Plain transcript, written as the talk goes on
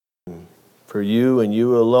For you and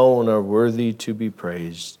you alone are worthy to be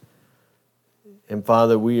praised. And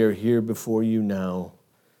Father, we are here before you now.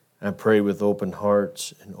 I pray with open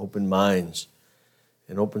hearts and open minds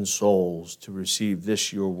and open souls to receive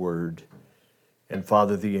this, your word. And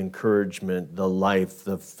Father, the encouragement, the life,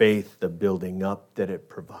 the faith, the building up that it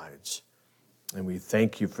provides. And we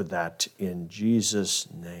thank you for that in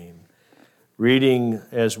Jesus' name. Reading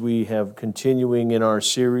as we have continuing in our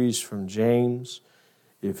series from James.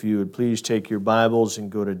 If you would please take your Bibles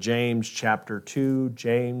and go to James chapter 2,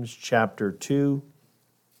 James chapter 2.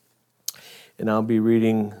 And I'll be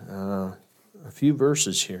reading a few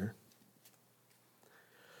verses here.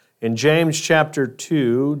 In James chapter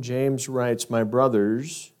 2, James writes, "My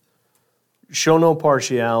brothers, show no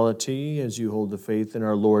partiality as you hold the faith in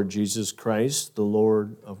our Lord Jesus Christ, the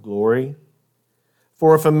Lord of glory.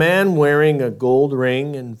 For if a man wearing a gold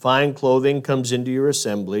ring and fine clothing comes into your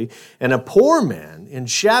assembly, and a poor man in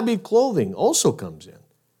shabby clothing also comes in,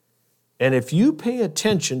 and if you pay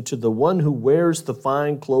attention to the one who wears the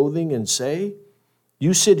fine clothing and say,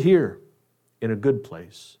 'You sit here in a good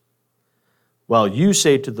place,' while you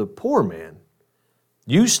say to the poor man,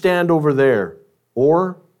 'You stand over there,'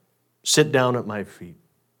 or 'Sit down at my feet,'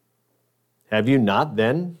 have you not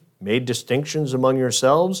then made distinctions among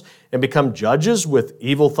yourselves and become judges with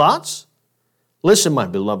evil thoughts? Listen, my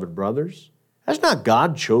beloved brothers, has not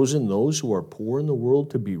God chosen those who are poor in the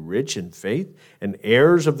world to be rich in faith and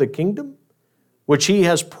heirs of the kingdom, which he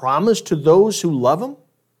has promised to those who love him?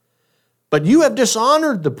 But you have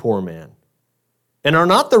dishonored the poor man. And are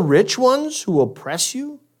not the rich ones who oppress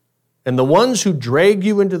you and the ones who drag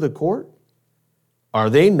you into the court?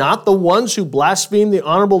 Are they not the ones who blaspheme the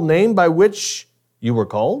honorable name by which you were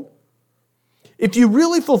called? If you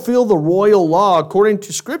really fulfill the royal law according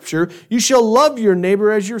to Scripture, you shall love your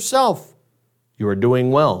neighbor as yourself. You are doing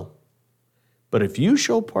well. But if you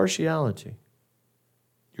show partiality,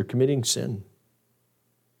 you're committing sin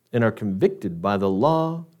and are convicted by the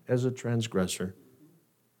law as a transgressor.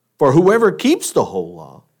 For whoever keeps the whole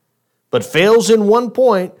law, but fails in one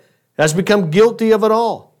point, has become guilty of it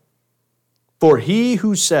all. For he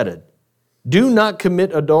who said it, 'Do not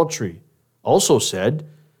commit adultery,' also said,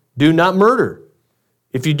 'Do not murder.'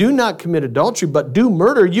 If you do not commit adultery, but do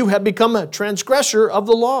murder, you have become a transgressor of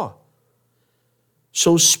the law.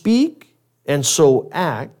 So speak and so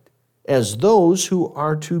act as those who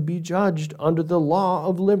are to be judged under the law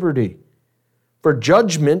of liberty. For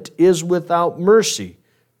judgment is without mercy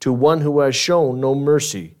to one who has shown no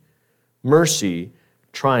mercy. Mercy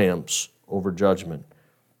triumphs over judgment."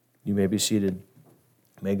 You may be seated.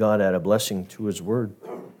 May God add a blessing to his word.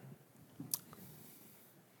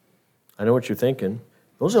 I know what you're thinking.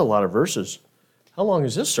 Those are a lot of verses. How long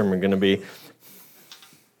is this sermon going to be?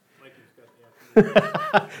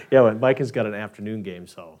 Yeah, well, Mike has got an afternoon game,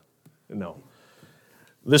 so no.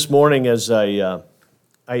 This morning, as I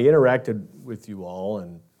interacted with you all,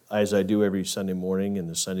 and as I do every Sunday morning in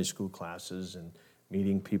the Sunday school classes and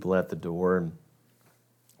meeting people at the door,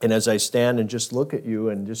 and as I stand and just look at you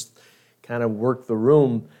and just kind of work the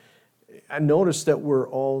room, I notice that we're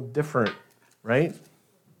all different, right?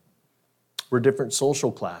 We're different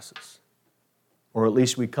social classes, or at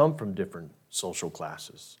least we come from different social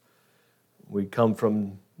classes. We come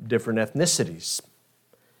from different ethnicities,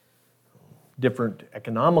 different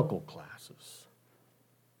economical classes,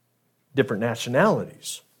 different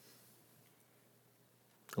nationalities.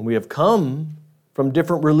 And we have come from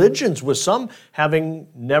different religions, with some having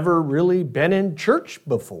never really been in church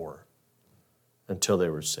before until they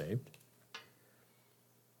were saved.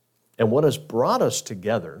 And what has brought us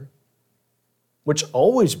together, which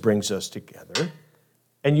always brings us together,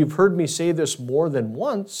 and you've heard me say this more than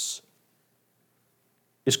once,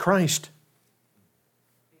 is Christ.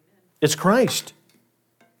 It's Christ.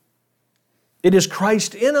 It is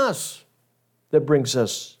Christ in us that brings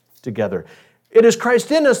us together. It is Christ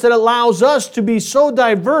in us that allows us to be so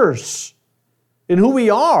diverse in who we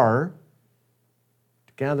are,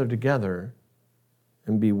 to gather together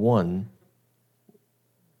and be one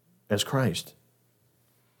as Christ.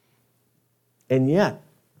 And yet,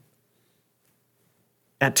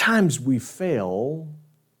 at times we fail,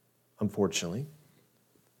 unfortunately,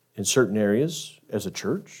 in certain areas as a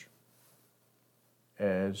church,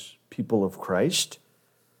 as people of Christ.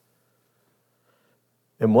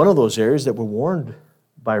 And one of those areas that we're warned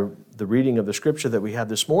by the reading of the scripture that we had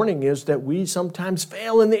this morning is that we sometimes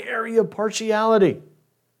fail in the area of partiality.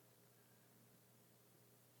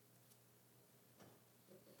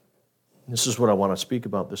 This is what I want to speak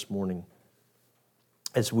about this morning,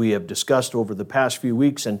 as we have discussed over the past few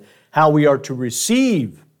weeks, and how we are to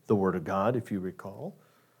receive the Word of God, if you recall.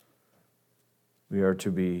 We are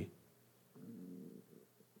to be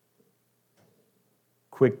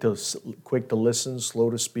quick to listen,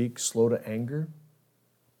 slow to speak, slow to anger.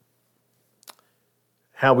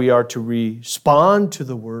 How we are to respond to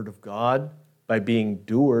the Word of God by being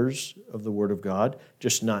doers of the Word of God,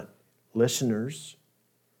 just not listeners.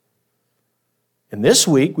 And this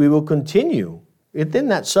week we will continue within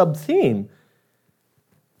that sub-theme,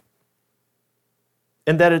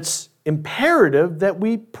 and that it's imperative that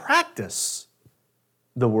we practice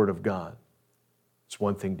the Word of God. It's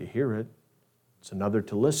one thing to hear it, it's another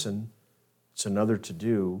to listen, it's another to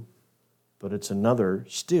do, but it's another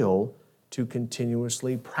still to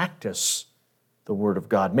continuously practice the Word of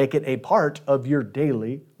God. Make it a part of your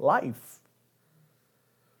daily life.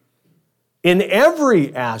 In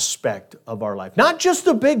every aspect of our life, not just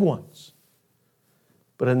the big ones,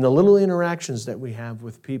 but in the little interactions that we have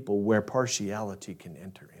with people where partiality can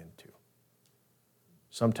enter into,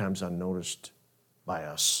 sometimes unnoticed by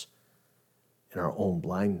us in our own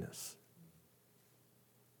blindness,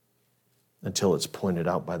 until it's pointed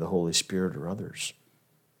out by the Holy Spirit or others.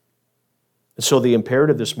 And so the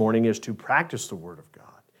imperative this morning is to practice the Word of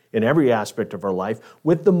God in every aspect of our life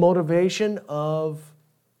with the motivation of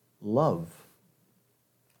love.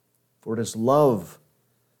 For it is love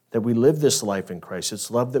that we live this life in Christ. It's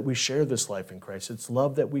love that we share this life in Christ. It's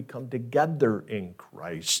love that we come together in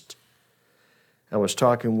Christ. I was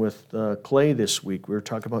talking with Clay this week. We were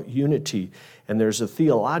talking about unity. And there's a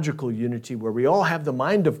theological unity where we all have the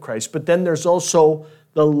mind of Christ. But then there's also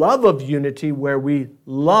the love of unity where we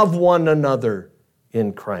love one another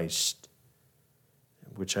in Christ,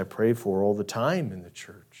 which I pray for all the time in the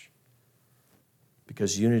church.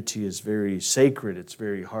 Because unity is very sacred, it's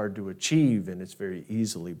very hard to achieve, and it's very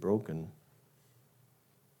easily broken.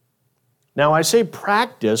 Now, I say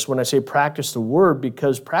practice when I say practice the Word,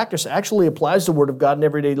 because practice actually applies the Word of God in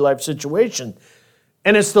everyday life situation.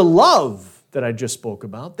 And it's the love that I just spoke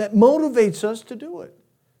about that motivates us to do it,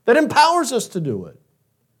 that empowers us to do it.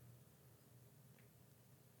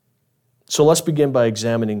 So let's begin by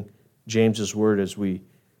examining James's word as we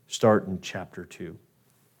start in chapter 2.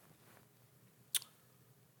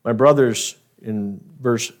 My brothers, in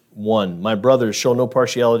verse 1, my brothers, show no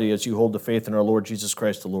partiality as you hold the faith in our Lord Jesus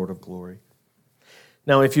Christ, the Lord of glory.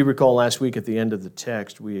 Now, if you recall last week at the end of the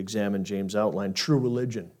text, we examined James' outline, true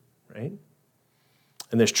religion, right?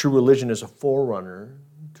 And this true religion is a forerunner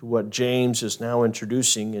to what James is now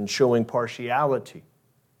introducing and showing partiality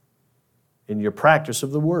in your practice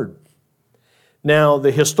of the word. Now, the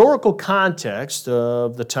historical context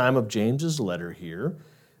of the time of James's letter here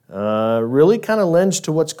really kind of lends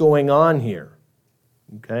to what's going on here,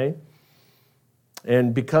 okay?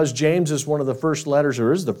 And because James is one of the first letters,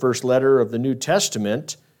 or is the first letter of the New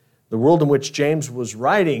Testament, the world in which James was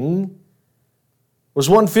writing was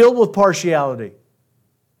one filled with partiality.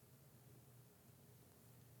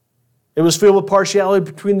 It was filled with partiality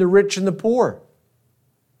between the rich and the poor,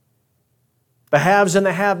 the haves and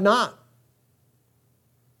the have-not,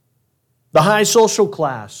 the high social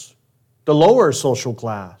class, the lower social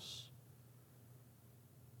class.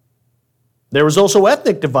 There was also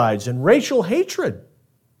ethnic divides and racial hatred.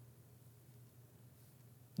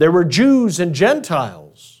 There were Jews and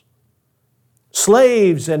Gentiles,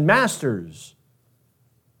 slaves and masters,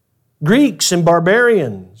 Greeks and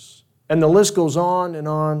barbarians, and the list goes on and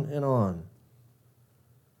on and on.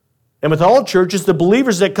 And with all churches, the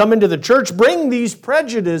believers that come into the church bring these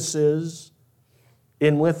prejudices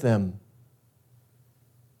in with them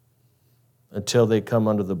until they come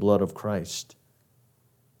under the blood of Christ.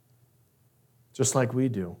 Just like we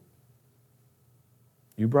do.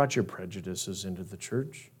 You brought your prejudices into the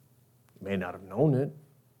church. You may not have known it,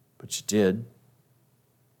 but you did.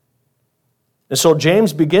 And so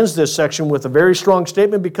James begins this section with a very strong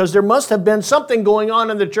statement because there must have been something going on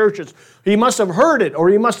in the churches. He must have heard it or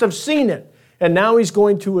he must have seen it. And now he's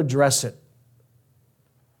going to address it.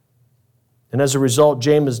 And as a result,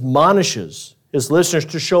 James admonishes his listeners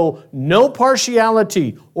to show no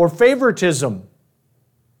partiality or favoritism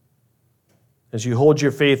as you hold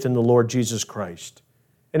your faith in the Lord Jesus Christ.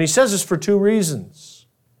 And he says this for two reasons.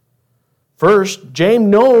 First, James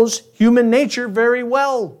knows human nature very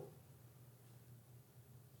well.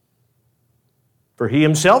 For he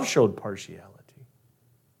himself showed partiality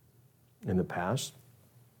in the past.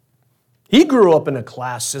 He grew up in a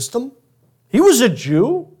class system. He was a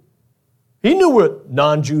Jew. He knew what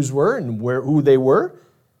non-Jews were and who they were.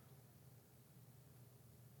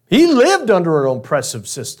 He lived under an oppressive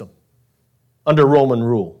system, under Roman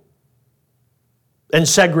rule, and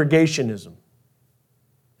segregationism,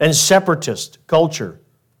 and separatist culture,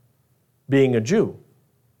 being a Jew.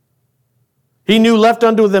 He knew left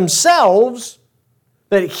unto themselves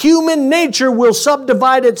that human nature will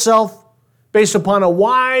subdivide itself based upon a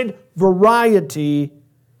wide variety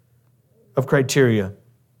of criteria,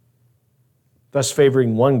 thus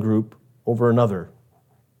favoring one group over another,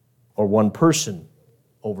 or one person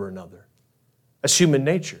over another. That's human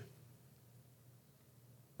nature.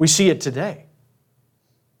 We see it today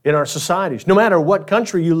in our societies. No matter what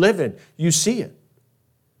country you live in, you see it.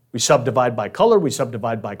 We subdivide by color, we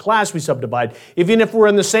subdivide by class, we subdivide. Even if we're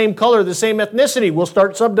in the same color, the same ethnicity, we'll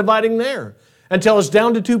start subdividing there until it's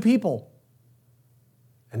down to two people.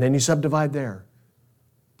 And then you subdivide there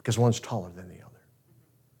because one's taller than the other.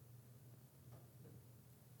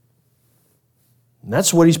 And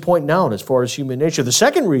that's what he's pointing out as far as human nature. The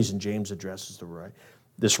second reason James addresses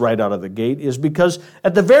this right out of the gate is because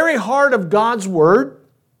at the very heart of God's word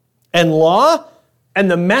and law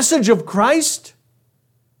and the message of Christ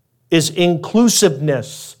is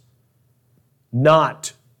inclusiveness,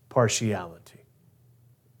 not partiality.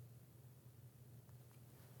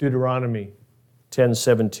 Deuteronomy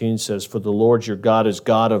 10:17 says, "For the Lord your God is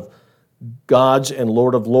God of gods and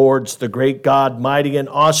Lord of lords, the great God, mighty and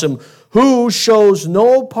awesome, who shows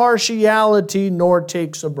no partiality nor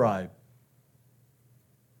takes a bribe."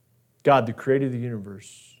 God, the creator of the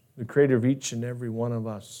universe, the creator of each and every one of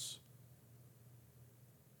us,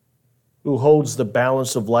 who holds the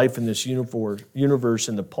balance of life in this universe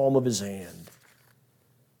in the palm of his hand.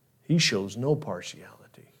 He shows no partiality.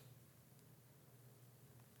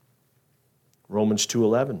 Romans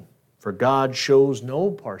 2:11, "For God shows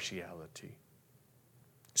no partiality."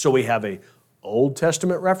 So we have an Old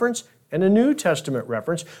Testament reference and a New Testament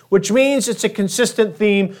reference, which means it's a consistent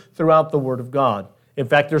theme throughout the Word of God. In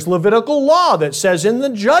fact, there's Levitical law that says in the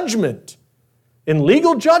judgment, in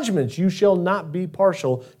legal judgments, you shall not be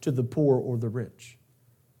partial to the poor or the rich.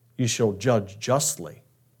 You shall judge justly,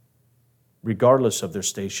 regardless of their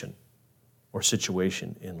station or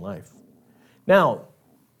situation in life. Now,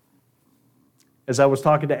 as I was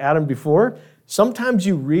talking to Adam before, sometimes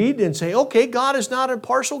you read and say, okay, God is not a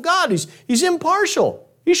partial God. He's impartial.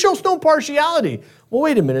 He shows no partiality. Well,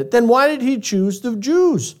 wait a minute. Then why did he choose the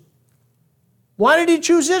Jews? Why did he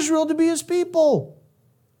choose Israel to be his people?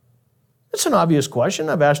 It's an obvious question.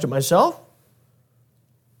 I've asked it myself.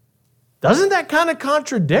 Doesn't that kind of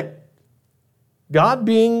contradict God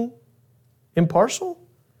being impartial?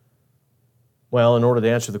 Well, in order to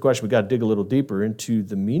answer the question, we've got to dig a little deeper into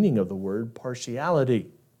the meaning of the word partiality.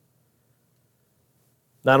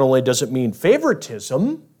 Not only does it mean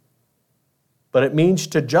favoritism, but it means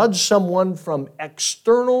to judge someone from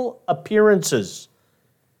external appearances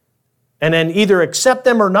and then either accept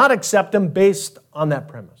them or not accept them based on that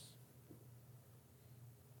premise.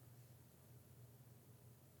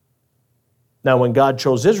 Now, when God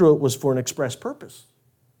chose Israel, it was for an express purpose.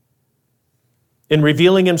 In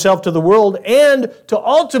revealing himself to the world and to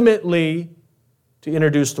ultimately to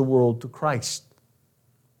introduce the world to Christ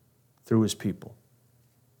through his people.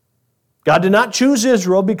 God did not choose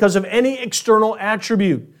Israel because of any external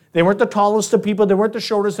attribute. They weren't the tallest of people. They weren't the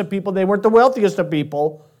shortest of people. They weren't the wealthiest of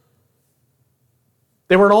people.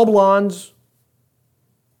 They weren't all blondes.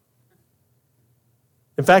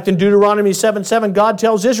 In fact, in Deuteronomy 7:7, God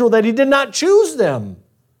tells Israel that he did not choose them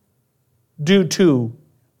due to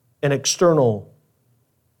an external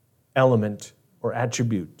element or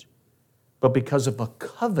attribute, but because of a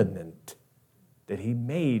covenant that he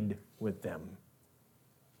made with them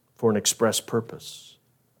for an express purpose.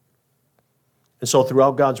 And so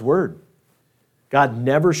throughout God's word, God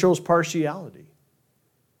never shows partiality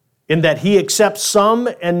in that he accepts some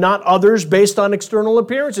and not others based on external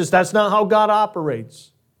appearances. That's not how God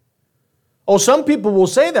operates. Oh, some people will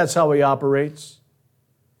say that's how he operates.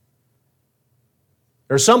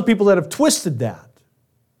 There are some people that have twisted that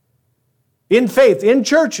in faith, in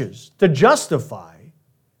churches, to justify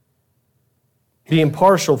being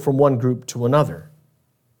partial from one group to another.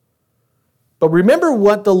 But remember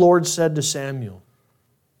what the Lord said to Samuel.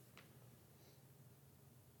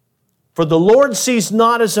 For the Lord sees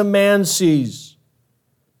not as a man sees.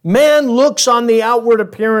 Man looks on the outward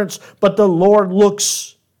appearance, but the Lord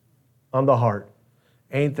looks on the heart.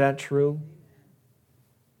 Ain't that true?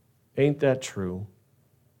 Ain't that true?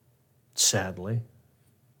 Sadly.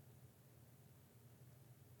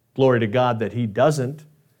 Glory to God that he doesn't.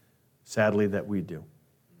 Sadly that we do.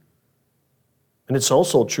 And it's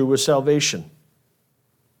also true with salvation.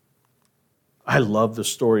 I love the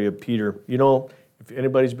story of Peter. You know, if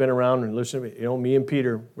anybody's been around and listened to me, you know, me and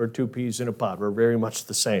Peter, we're two peas in a pod. We're very much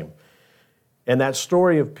the same. And that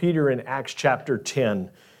story of Peter in Acts chapter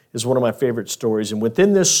 10 is one of my favorite stories. And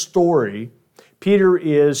within this story, Peter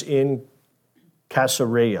is in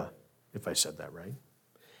Caesarea, if I said that right.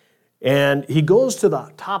 And he goes to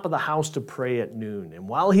the top of the house to pray at noon. And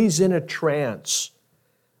while he's in a trance,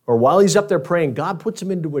 or while he's up there praying, God puts him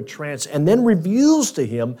into a trance and then reveals to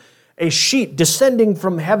him a sheet descending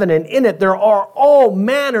from heaven. And in it there are all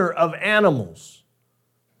manner of animals.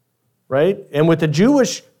 Right? And with the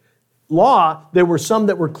Jewish law, there were some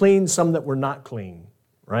that were clean, some that were not clean.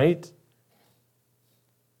 Right?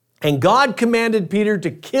 And God commanded Peter to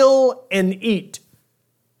kill and eat.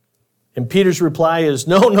 And Peter's reply is,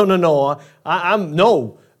 no. I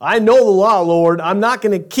know the law, Lord. I'm not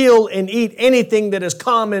going to kill and eat anything that is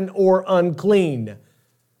common or unclean.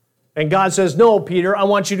 And God says, no, Peter, I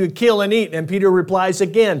want you to kill and eat. And Peter replies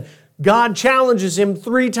again. God challenges him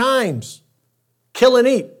 3 times. Kill and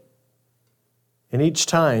eat. And each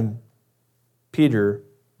time, Peter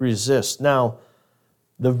resists. Now,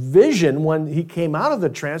 the vision, when he came out of the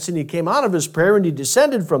trance and he came out of his prayer and he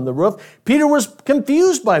descended from the roof, Peter was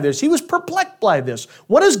confused by this. He was perplexed by this.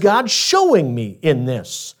 What is God showing me in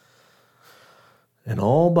this? And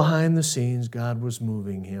all behind the scenes, God was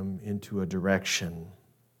moving him into a direction.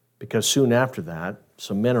 Because soon after that,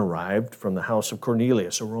 some men arrived from the house of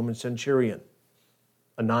Cornelius, a Roman centurion,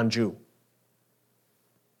 a non-Jew.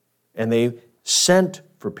 And they sent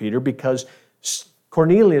for Peter because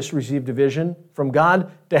Cornelius received a vision from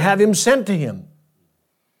God to have him sent to him.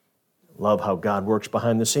 Love how God works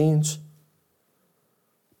behind the scenes.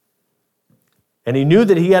 And he knew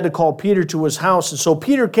that he had to call Peter to his house, and so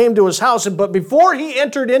Peter came to his house, but before he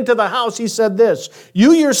entered into the house, he said this,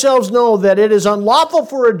 "You yourselves know that it is unlawful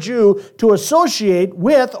for a Jew to associate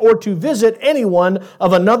with or to visit anyone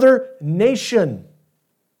of another nation.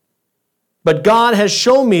 But God has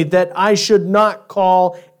shown me that I should not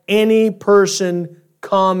call any person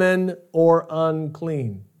common or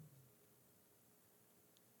unclean."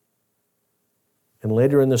 And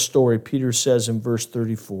later in the story, Peter says in verse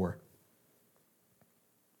 34,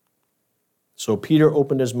 "So Peter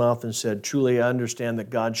opened his mouth and said, 'Truly I understand that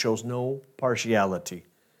God shows no partiality,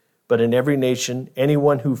 but in every nation,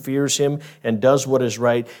 anyone who fears him and does what is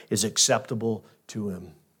right is acceptable to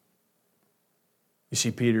him.'" You see,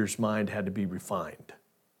 Peter's mind had to be refined.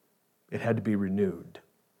 It had to be renewed.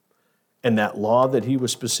 And that law that he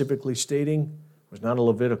was specifically stating was not a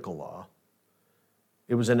Levitical law.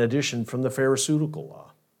 It was an addition from the Pharisaical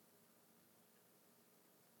law.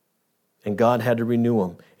 And God had to renew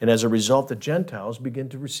him. And as a result, the Gentiles began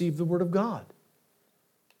to receive the Word of God.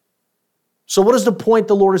 So what is the point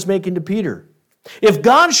the Lord is making to Peter? If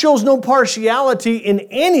God shows no partiality in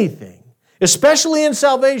anything, especially in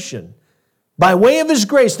salvation, by way of His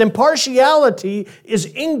grace, then partiality is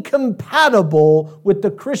incompatible with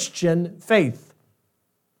the Christian faith.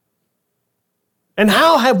 And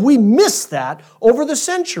how have we missed that over the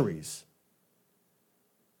centuries?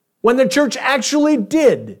 When the church actually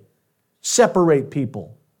did separate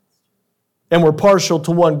people and were partial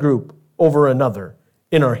to one group over another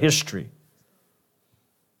in our history.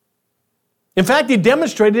 In fact, He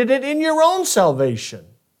demonstrated it in your own salvation.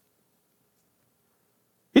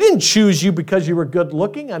 He didn't choose you because you were good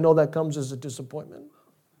looking. I know that comes as a disappointment.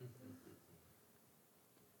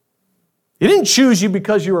 He didn't choose you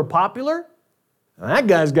because you were popular. Now, that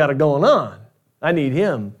guy's got it going on. I need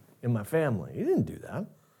him in my family. He didn't do that.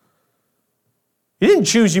 He didn't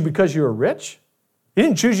choose you because you were rich. He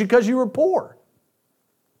didn't choose you because you were poor.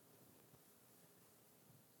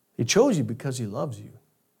 He chose you because He loves you.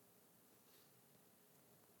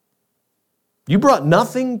 You brought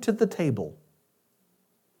nothing to the table.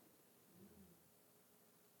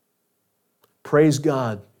 Praise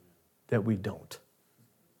God that we don't.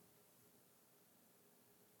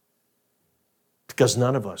 Because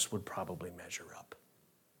none of us would probably measure up.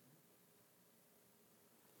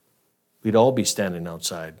 We'd all be standing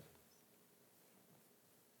outside.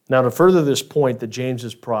 Now, to further this point that James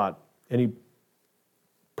has brought, and he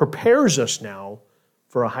prepares us now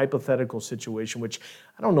for a hypothetical situation, which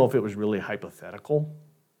I don't know if it was really hypothetical,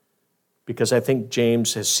 because I think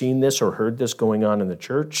James has seen this or heard this going on in the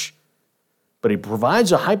church. But he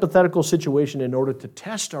provides a hypothetical situation in order to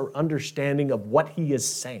test our understanding of what he is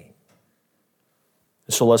saying.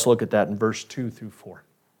 So let's look at that in verse 2 through 4.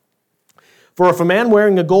 "For if a man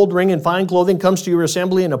wearing a gold ring and fine clothing comes to your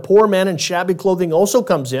assembly, and a poor man in shabby clothing also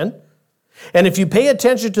comes in, and if you pay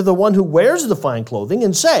attention to the one who wears the fine clothing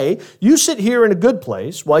and say, 'You sit here in a good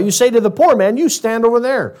place,' while you say to the poor man, 'You stand over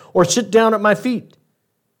there,' or 'Sit down at my feet,'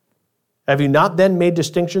 have you not then made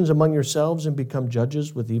distinctions among yourselves and become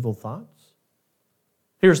judges with evil thoughts?"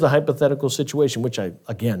 Here's the hypothetical situation, which I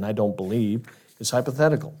don't believe is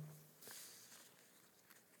hypothetical.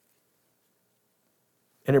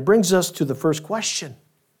 And it brings us to the first question.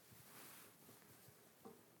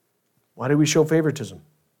 Why do we show favoritism?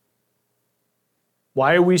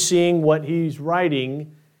 Why are we seeing what he's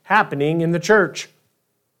writing happening in the church?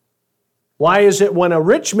 Why is it when a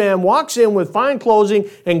rich man walks in with fine clothing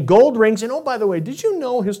and gold rings, and oh, by the way, did you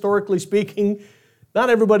know, historically speaking, not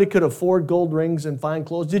everybody could afford gold rings and fine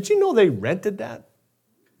clothes? Did you know they rented that?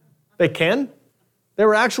 They can. There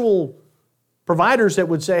were actual providers that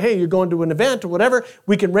would say, hey, you're going to an event or whatever,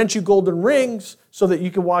 we can rent you golden rings so that you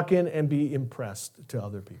can walk in and be impressed to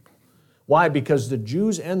other people. Why? Because the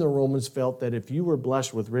Jews and the Romans felt that if you were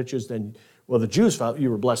blessed with riches, then, well, the Jews felt you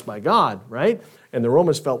were blessed by God, right? And the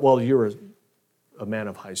Romans felt, well, you're a man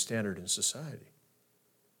of high standard in society.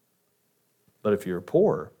 But if you're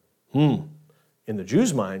poor, in the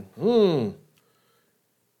Jews' mind,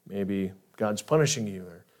 maybe God's punishing you,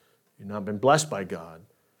 or you've not been blessed by God.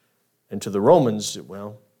 And to the Romans,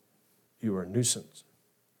 well, you were a nuisance.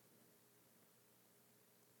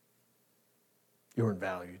 You weren't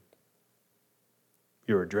valued.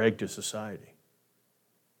 You were a drag to society.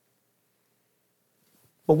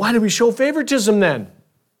 But why do we show favoritism then?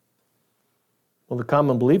 Well, the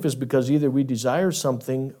common belief is because either we desire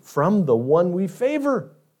something from the one we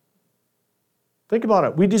favor. Think about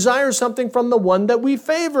it. We desire something from the one that we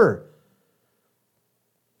favor.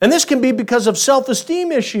 And this can be because of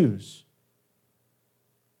self-esteem issues,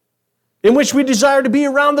 in which we desire to be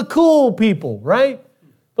around the cool people, right?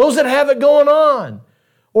 Those that have it going on.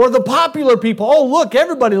 Or the popular people. Oh, look,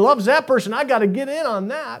 everybody loves that person. I got to get in on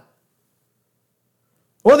that.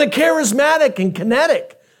 Or the charismatic and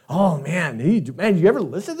kinetic. Oh, man, you ever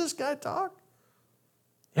listen to this guy talk?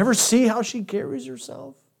 You ever see how she carries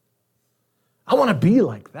herself? I want to be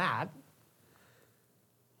like that.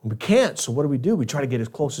 We can't, so what do? We try to get as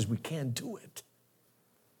close as we can to it.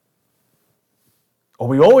 Or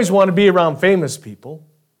we always want to be around famous people.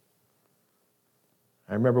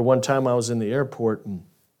 I remember one time I was in the airport and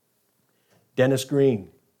Dennis Green,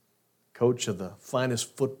 coach of the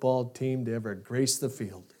finest football team to ever grace the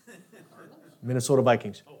field, Minnesota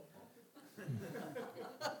Vikings.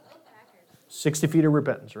 60 feet of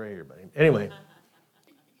repentance right here, buddy. Anyway,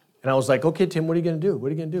 and I was like, okay, Tim, what are you going to do? What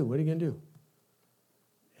are you going to do? What are you going to do?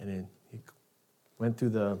 And then he went through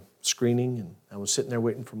the screening, and I was sitting there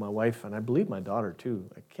waiting for my wife, and I believe my daughter too.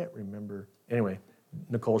 I can't remember. Anyway,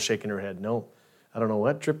 Nicole's shaking her head. No, I don't know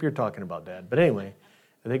what trip you're talking about, Dad. But anyway,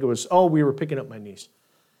 I think it was, we were picking up my niece.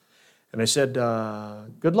 And I said,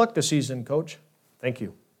 good luck this season, Coach. Thank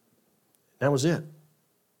you. That was it.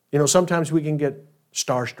 You know, sometimes we can get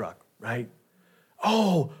starstruck, right?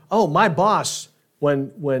 Oh, my boss,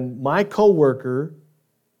 when my coworker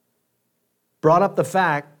brought up the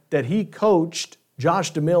fact that he coached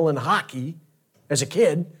Josh DeMille in hockey as a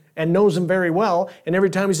kid and knows him very well, and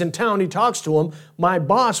every time he's in town, he talks to him, my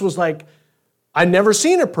boss was like, I've never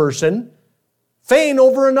seen a person faint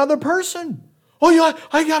over another person. Oh, yeah,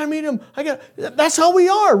 I got to meet him. That's how we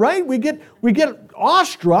are, right? We get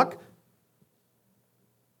awestruck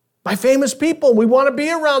by famous people. We want to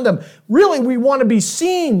be around them. Really, we want to be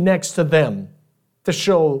seen next to them to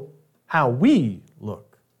show how we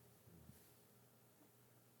look.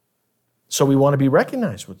 So we want to be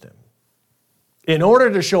recognized with them in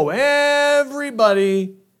order to show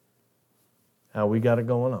everybody how we got it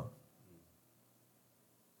going on.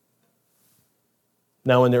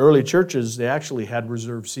 Now, in the early churches, they actually had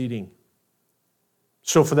reserved seating.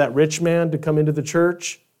 So for that rich man to come into the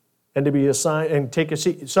church and to be assigned and take a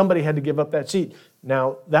seat, somebody had to give up that seat.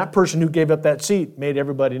 Now, that person who gave up that seat made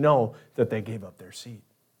everybody know that they gave up their seat.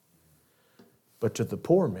 But to the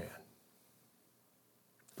poor man,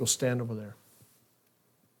 go stand over there.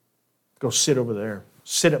 Go sit over there.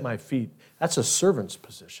 Sit at my feet. That's a servant's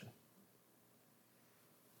position.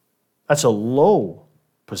 That's a low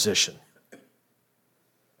position.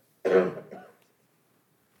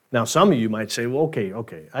 Now, some of you might say, well,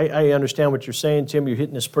 okay, I understand what you're saying, Tim. You're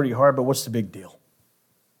hitting this pretty hard, but what's the big deal?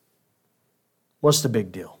 What's the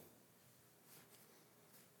big deal?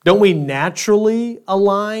 Don't we naturally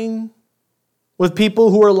align with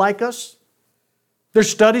people who are like us? There's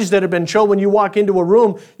studies that have been shown when you walk into a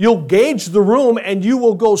room, you'll gauge the room and you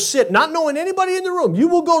will go sit, not knowing anybody in the room, you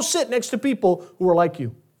will go sit next to people who are like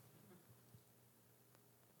you.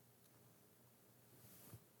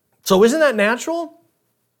 So isn't that natural?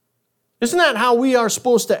 Isn't that how we are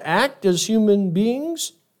supposed to act as human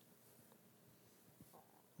beings?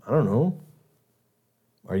 I don't know.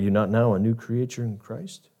 Are you not now a new creature in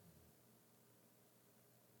Christ?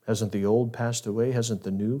 Hasn't the old passed away? Hasn't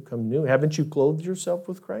the new come new? Haven't you clothed yourself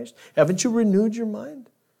with Christ? Haven't you renewed your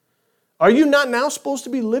mind? Are you not now supposed to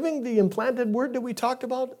be living the implanted word that we talked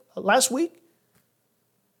about last week?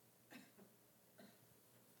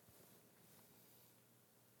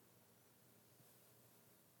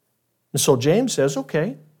 And so James says,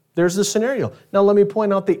 okay, there's the scenario. Now let me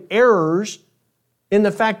point out the errors in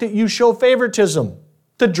the fact that you show favoritism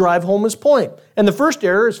to drive home his point. And the first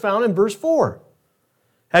error is found in verse 4.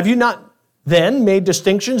 Have you not then made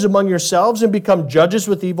distinctions among yourselves and become judges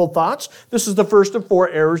with evil thoughts? This is the first of 4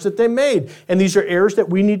 errors that they made. And these are errors that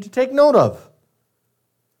we need to take note of.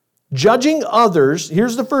 Judging others,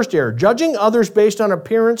 here's the first error. Judging others based on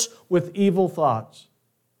appearance with evil thoughts.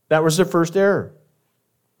 That was the first error.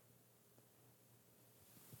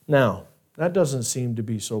 Now, that doesn't seem to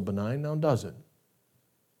be so benign, now does it?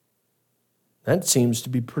 That seems to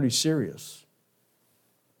be pretty serious.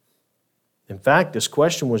 In fact, this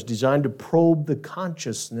question was designed to probe the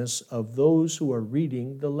consciousness of those who are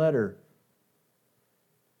reading the letter,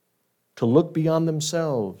 to look beyond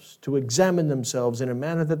themselves, to examine themselves in a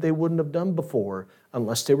manner that they wouldn't have done before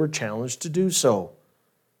unless they were challenged to do so.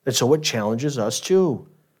 And so it challenges us too.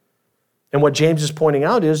 And what James is pointing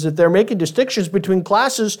out is that they're making distinctions between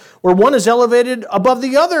classes where one is elevated above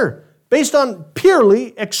the other based on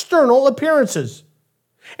purely external appearances.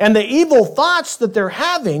 And the evil thoughts that they're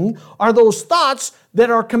having are those thoughts that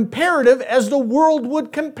are comparative as the world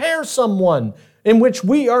would compare someone, in which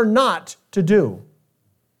we are not to do.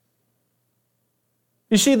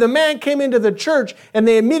 You see, the man came into the church and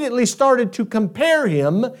they immediately started to compare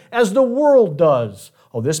him as the world does.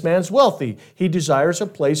 Oh, this man's wealthy. He desires a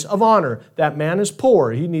place of honor. That man is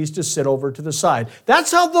poor. He needs to sit over to the side.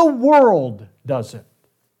 That's how the world does it.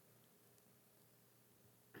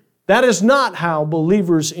 That is not how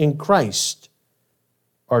believers in Christ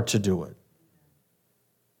are to do it.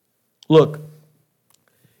 Look,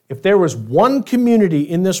 if there was one community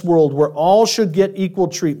in this world where all should get equal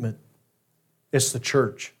treatment, it's the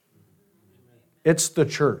church. It's the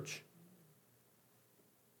church.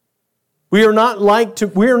 We are not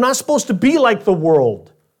supposed to be like the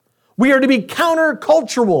world. We are to be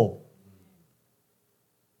countercultural.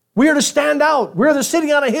 We are to stand out. We're the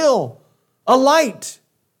city on a hill, a light.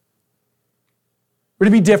 We're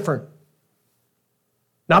to be different.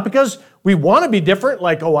 Not because we want to be different,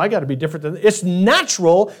 like, oh, I got to be different than this. It's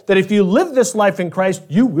natural that if you live this life in Christ,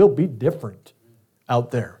 you will be different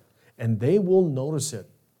out there. And they will notice it.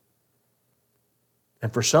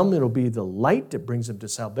 And for some, it'll be the light that brings them to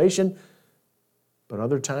salvation. But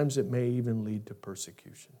other times, it may even lead to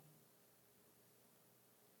persecution.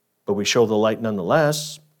 But we show the light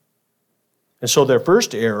nonetheless. And so their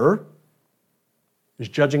first error is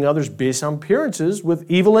judging others based on appearances with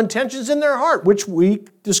evil intentions in their heart, which we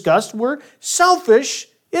discussed were selfish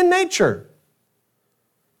in nature.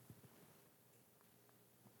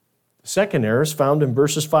 The second error is found in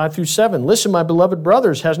verses 5 through 7. Listen, my beloved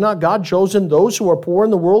brothers, has not God chosen those who are poor in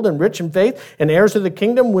the world and rich in faith and heirs of the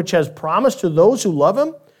kingdom which has promised to those who love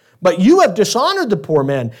him? But you have dishonored the poor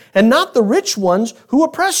man, and not the rich ones who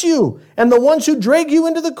oppress you, and the ones who drag you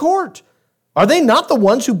into the court. Are they not the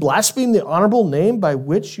ones who blaspheme the honorable name by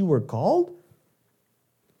which you were called?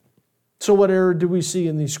 So what error do we see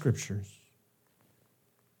in these scriptures?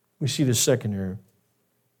 We see the second error.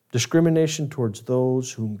 Discrimination towards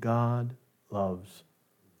those whom God loves.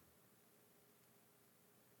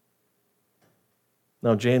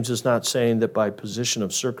 Now, James is not saying that by position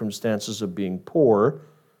of circumstances of being poor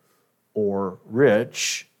or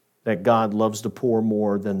rich, that God loves the poor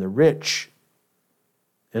more than the rich,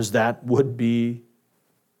 as that would be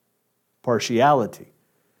partiality.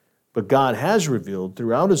 But God has revealed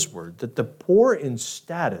throughout His Word that the poor in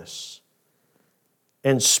status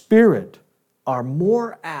and spirit are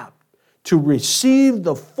more apt to receive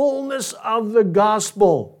the fullness of the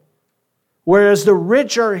gospel, whereas the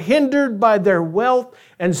rich are hindered by their wealth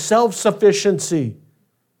and self-sufficiency.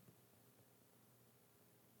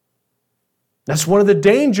 That's one of the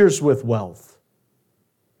dangers with wealth.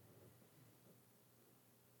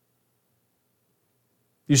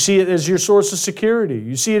 You see it as your source of security.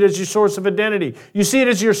 You see it as your source of identity. You see it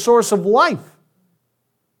as your source of life.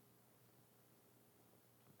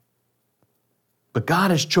 But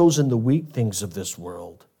God has chosen the weak things of this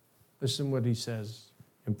world. Listen what He says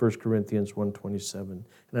in 1 Corinthians 1:27.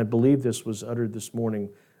 And I believe this was uttered this morning.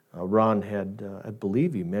 Ron had, I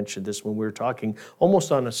believe he mentioned this when we were talking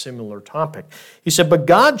almost on a similar topic. He said, but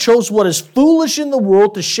God chose what is foolish in the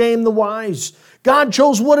world to shame the wise. God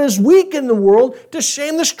chose what is weak in the world to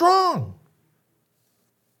shame the strong.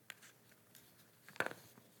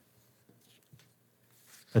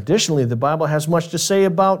 Additionally, the Bible has much to say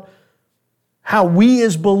about how we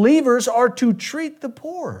as believers are to treat the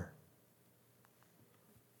poor.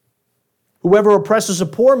 Whoever oppresses a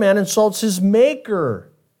poor man insults his maker.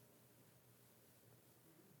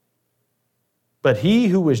 But he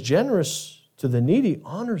who is generous to the needy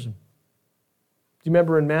honors him. you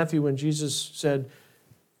remember in Matthew when Jesus said,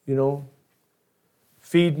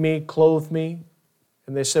 feed me, clothe me?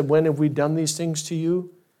 And they said, when have we done these things to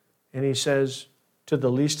you? And he says, to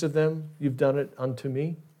the least of them, you've done it unto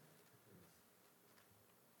me.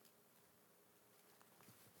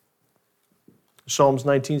 Psalms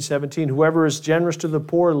 19:17, whoever is generous to the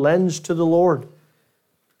poor lends to the Lord,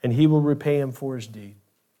 and he will repay him for his deed.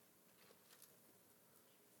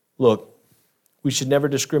 Look, we should never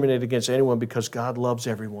discriminate against anyone because God loves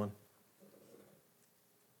everyone.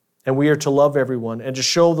 And we are to love everyone and to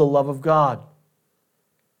show the love of God.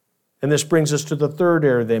 And this brings us to the third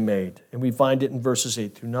error they made, and we find it in verses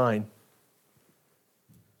 8 through 9.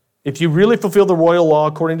 If you really fulfill the royal law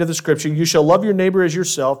according to the Scripture, you shall love your neighbor as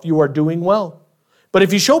yourself, you are doing well. But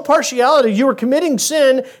if you show partiality, you are committing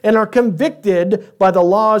sin and are convicted by the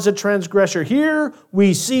law as a transgressor. Here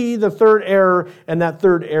we see the third error, and that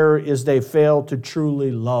third error is they fail to truly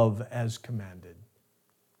love as commanded.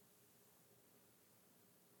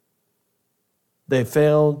 They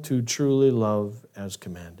fail to truly love as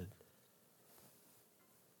commanded.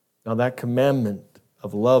 Now that commandment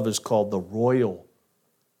of love is called the royal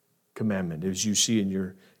commandment, as you see in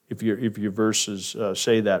your if your verses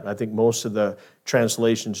say that. I think most of the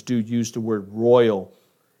translations do use the word royal.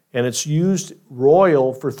 And it's used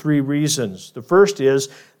royal for three reasons. The first is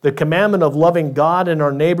the commandment of loving God and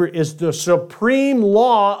our neighbor is the supreme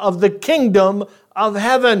law of the kingdom of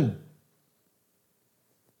heaven.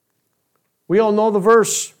 We all know the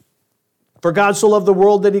verse. For God so loved the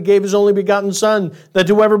world that he gave his only begotten Son, that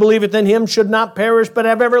whoever believeth in him should not perish but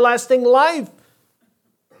have everlasting life.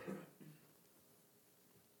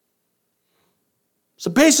 It's the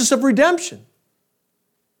basis of redemption.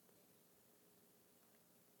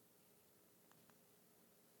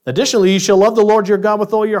 Additionally, you shall love the Lord your God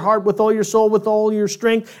with all your heart, with all your soul, with all your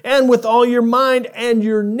strength, and with all your mind, and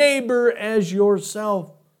your neighbor as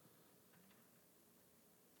yourself.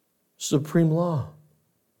 Supreme law.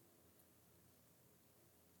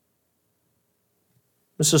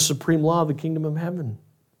 It's the supreme law of the kingdom of heaven.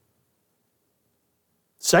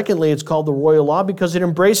 Secondly, it's called the royal law because it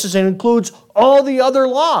embraces and includes all the other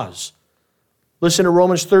laws. Listen to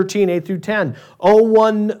Romans 13, 8 through 10.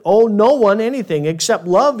 Owe no one anything except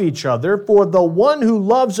love each other, for the one who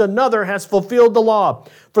loves another has fulfilled the law.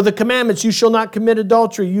 For the commandments, you shall not commit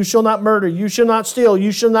adultery, you shall not murder, you shall not steal,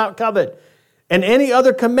 you shall not covet. And any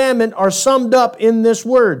other commandment are summed up in this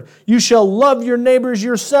word. You shall love your neighbors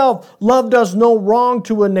yourself. Love does no wrong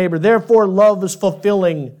to a neighbor. Therefore, love is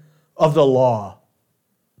fulfilling of the law.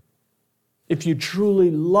 If you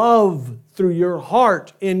truly love through your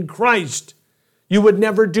heart in Christ, you would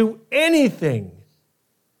never do anything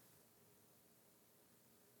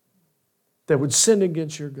that would sin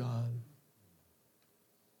against your God.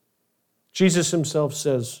 Jesus himself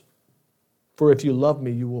says, for if you love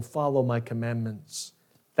me, you will follow my commandments.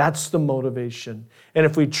 That's the motivation. And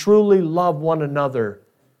if we truly love one another,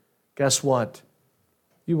 guess what?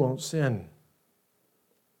 You won't sin.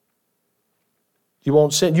 You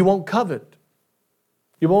won't sin. You won't covet.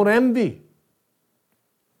 You won't envy.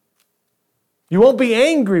 You won't be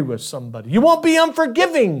angry with somebody. You won't be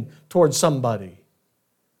unforgiving towards somebody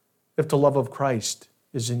if the love of Christ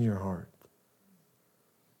is in your heart.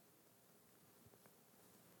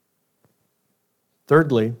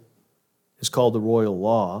 Thirdly, it's called the royal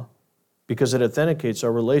law because it authenticates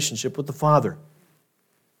our relationship with the Father.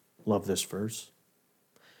 Love this verse.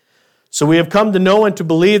 So we have come to know and to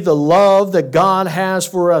believe the love that God has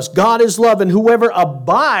for us. God is love, and whoever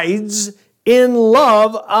abides in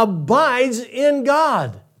love abides in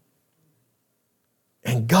God.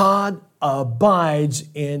 And God abides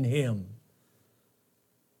in him.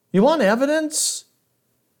 You want evidence?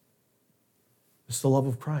 It's the love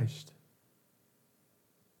of Christ.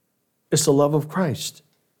 It's the love of Christ.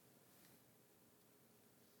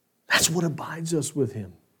 That's what abides us with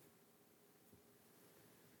him.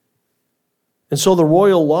 And so the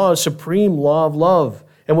royal law is supreme law of love.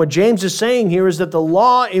 And what James is saying here is that the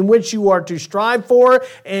law in which you are to strive for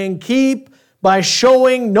and keep by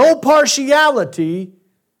showing no partiality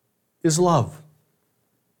is love.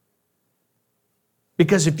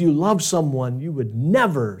 Because if you love someone, you would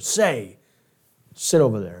never say, sit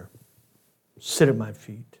over there, sit at my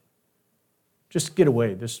feet. Just get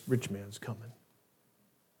away, this rich man's coming.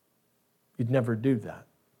 You'd never do that.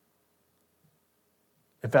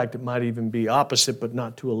 In fact, it might even be opposite, but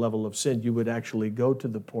not to a level of sin. You would actually go to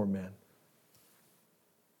the poor man.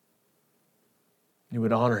 You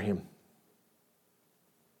would honor him.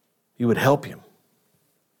 You would help him.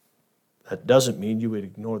 That doesn't mean you would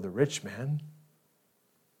ignore the rich man,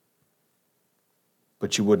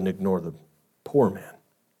 but you wouldn't ignore the poor man.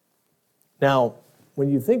 Now, when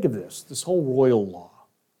you think of this whole royal law,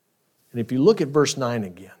 and if you look at verse 9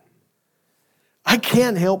 again, I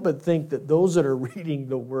can't help but think that those that are reading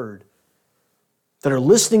the Word, that are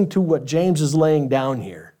listening to what James is laying down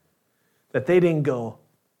here, that they didn't go,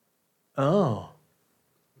 oh,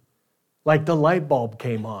 like the light bulb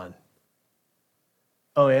came on.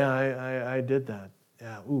 Oh yeah, I did that.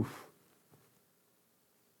 Yeah, oof.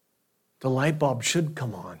 The light bulb should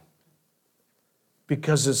come on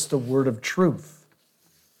because it's the word of truth.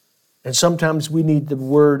 And sometimes we need the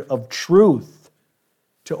word of truth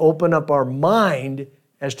to open up our mind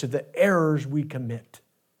as to the errors we commit.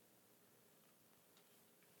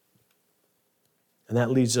 And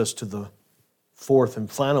that leads us to the fourth and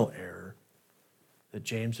final error that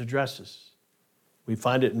James addresses. We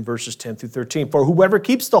find it in verses 10 through 13. For whoever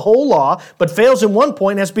keeps the whole law but fails in one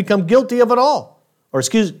point has become guilty of it all.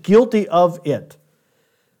 Guilty of it.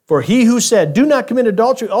 For he who said, do not commit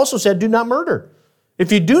adultery, also said, do not murder.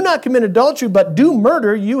 If you do not commit adultery but do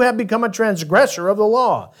murder, you have become a transgressor of the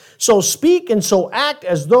law. So speak and so act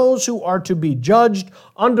as those who are to be judged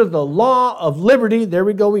under the law of liberty. There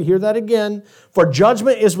we go, we hear that again. For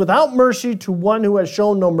judgment is without mercy to one who has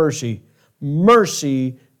shown no mercy.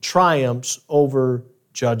 Mercy triumphs over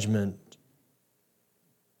judgment.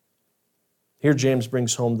 Here James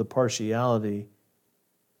brings home the partiality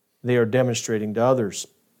they are demonstrating to others,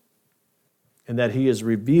 and that he is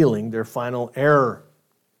revealing their final error.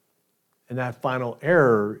 And that final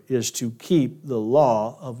error is to keep the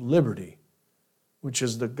law of liberty, which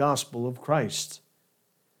is the gospel of Christ.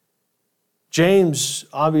 James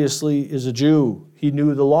obviously is a Jew. He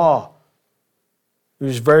knew the law. He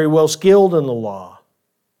was very well skilled in the law.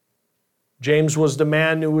 James was the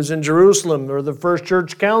man who was in Jerusalem, or the first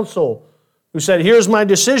church council, who said, here's my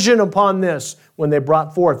decision upon this, when they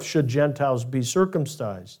brought forth, should Gentiles be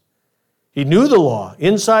circumcised. He knew the law,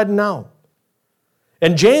 inside and out.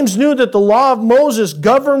 And James knew that the law of Moses,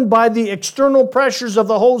 governed by the external pressures of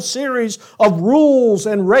the whole series of rules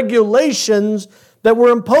and regulations that were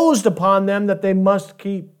imposed upon them that they must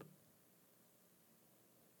keep.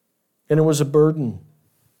 And it was a burden.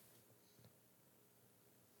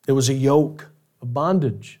 It was a yoke, a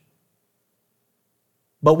bondage.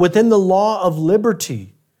 But within the law of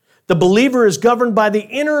liberty, the believer is governed by the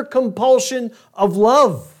inner compulsion of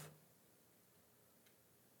love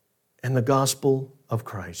and the gospel of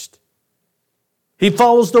Christ. He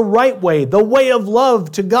follows the right way, the way of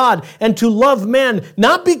love to God and to love men,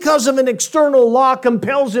 not because of an external law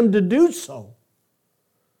compels him to do so,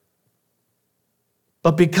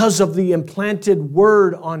 but because of the implanted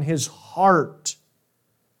word on his heart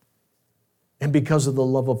and because of the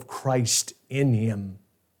love of Christ in him.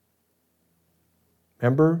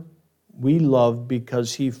 Remember, we love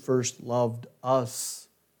because he first loved us.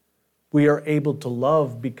 We are able to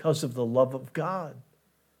love because of the love of God.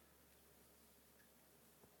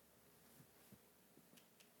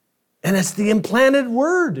 And it's the implanted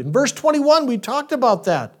word. In verse 21, we talked about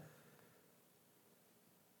that.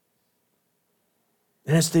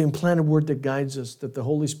 And it's the implanted word that guides us, that the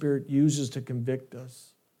Holy Spirit uses to convict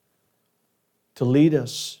us, to lead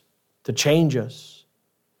us, to change us.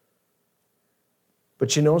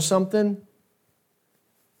 But you know something?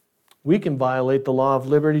 We can violate the law of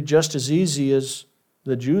liberty just as easy as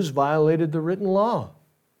the Jews violated the written law.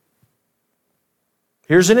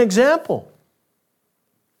 Here's an example.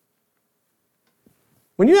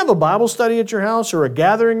 When you have a Bible study at your house or a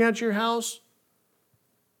gathering at your house,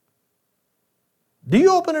 do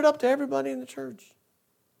you open it up to everybody in the church?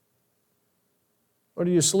 Or do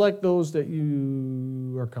you select those that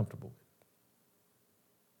you are comfortable with?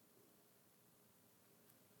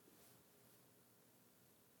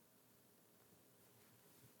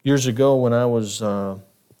 Years ago, when I was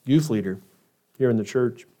youth leader here in the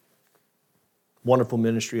church, wonderful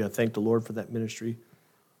ministry. I thank the Lord for that ministry.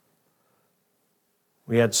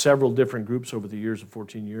 We had several different groups over the years of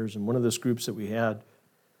 14 years, and one of those groups that we had,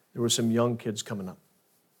 there were some young kids coming up,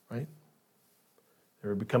 right? They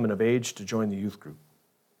were becoming of age to join the youth group.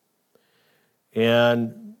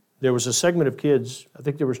 And there was a segment of kids, I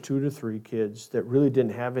think there was 2 to 3 kids, that really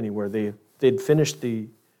didn't have anywhere. They'd finished the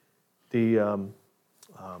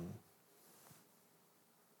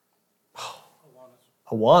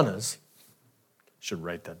Awanas. Should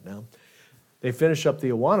write that down. They finished up the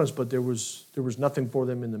Awanas, but there was nothing for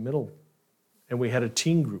them in the middle. And we had a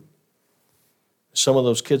teen group. Some of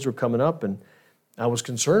those kids were coming up, and I was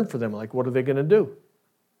concerned for them. Like, what are they going to do?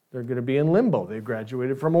 They're going to be in limbo. They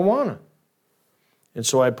graduated from Awana. And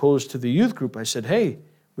so I posed to the youth group, I said, hey,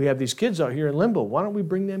 we have these kids out here in limbo. Why don't we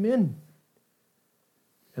bring them in?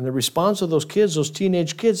 And the response of those kids, those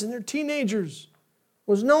teenage kids, and they're teenagers,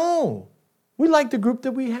 was no. We like the group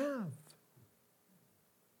that we have.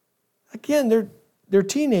 Again, they're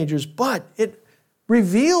teenagers, but it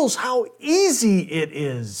reveals how easy it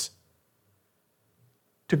is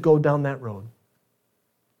to go down that road.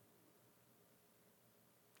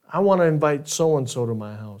 I want to invite so-and-so to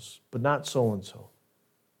my house, but not so-and-so.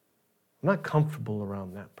 I'm not comfortable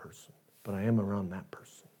around that person, but I am around that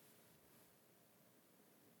person.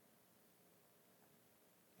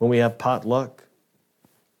 When we have potluck,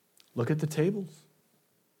 look at the tables.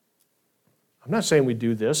 I'm not saying we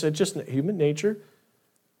do this. It's just human nature.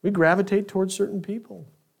 We gravitate towards certain people.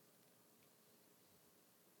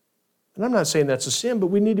 And I'm not saying that's a sin, but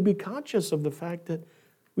we need to be conscious of the fact that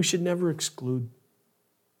we should never exclude.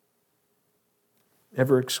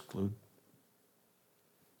 Never exclude.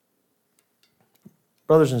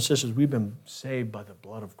 Brothers and sisters, we've been saved by the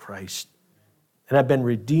blood of Christ. And I've been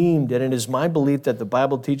redeemed. And it is my belief that the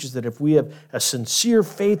Bible teaches that if we have a sincere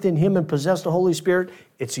faith in Him and possess the Holy Spirit,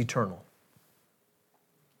 it's eternal.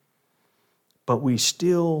 But we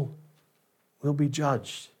still will be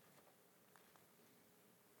judged.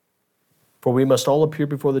 For we must all appear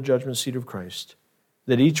before the judgment seat of Christ,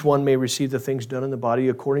 that each one may receive the things done in the body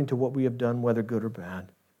according to what we have done, whether good or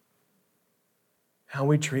bad. How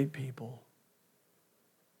we treat people.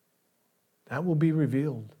 That will be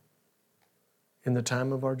revealed in the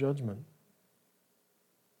time of our judgment.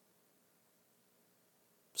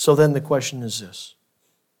 So then the question is this: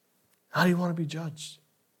 how do you want to be judged?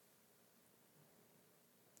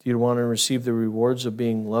 Do you want to receive the rewards of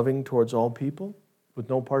being loving towards all people with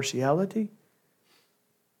no partiality?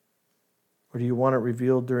 Or do you want it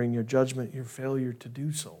revealed during your judgment, your failure to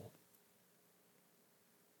do so?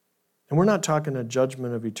 And we're not talking a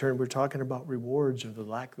judgment of eternity. We're talking about rewards or the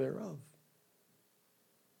lack thereof.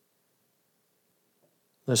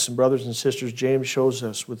 Listen, brothers and sisters, James shows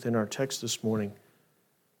us within our text this morning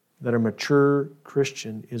that a mature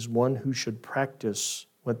Christian is one who should practice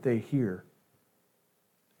what they hear.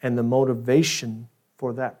 And the motivation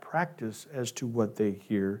for that practice as to what they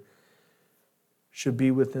hear should be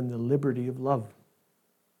within the liberty of love.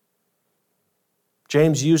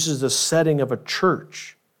 James uses the setting of a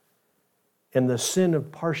church and the sin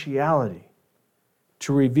of partiality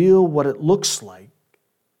to reveal what it looks like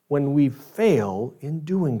when we fail in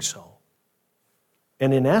doing so.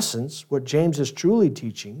 And in essence, what James is truly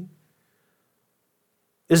teaching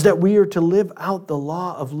is that we are to live out the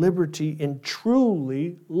law of liberty in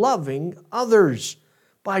truly loving others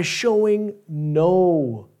by showing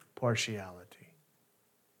no partiality,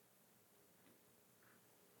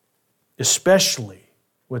 especially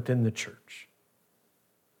within the church.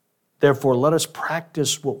 Therefore, let us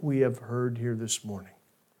practice what we have heard here this morning.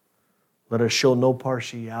 Let us show no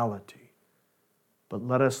partiality, but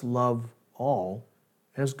let us love all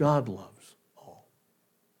as God loves all.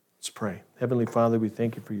 Let's pray. Heavenly Father, we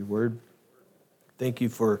thank you for your word. Thank you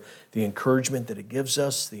for the encouragement that it gives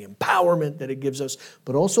us, the empowerment that it gives us.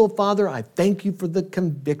 But also, Father, I thank you for the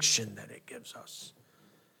conviction that it gives us.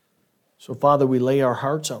 So, Father, we lay our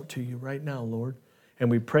hearts out to you right now, Lord, and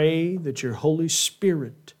we pray that your Holy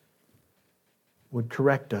Spirit would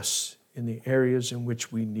correct us in the areas in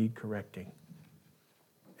which we need correcting.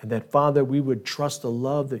 And that, Father, we would trust the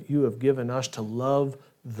love that you have given us to love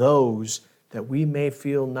those that we may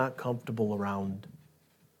feel not comfortable around.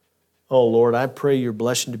 Oh, Lord, I pray your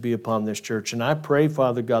blessing to be upon this church. And I pray,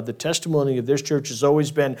 Father God, the testimony of this church has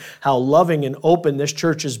always been how loving and open this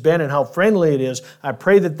church has been and how friendly it is. I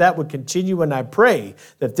pray that that would continue, and I pray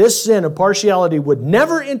that this sin of partiality would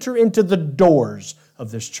never enter into the doors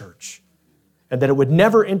of this church, and that it would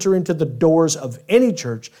never enter into the doors of any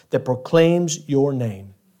church that proclaims your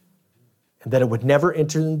name, and that it would never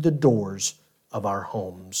enter into the doors of our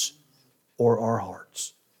homes or our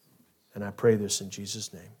hearts. And I pray this in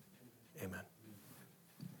Jesus' name. Amen.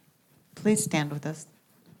 Please stand with us.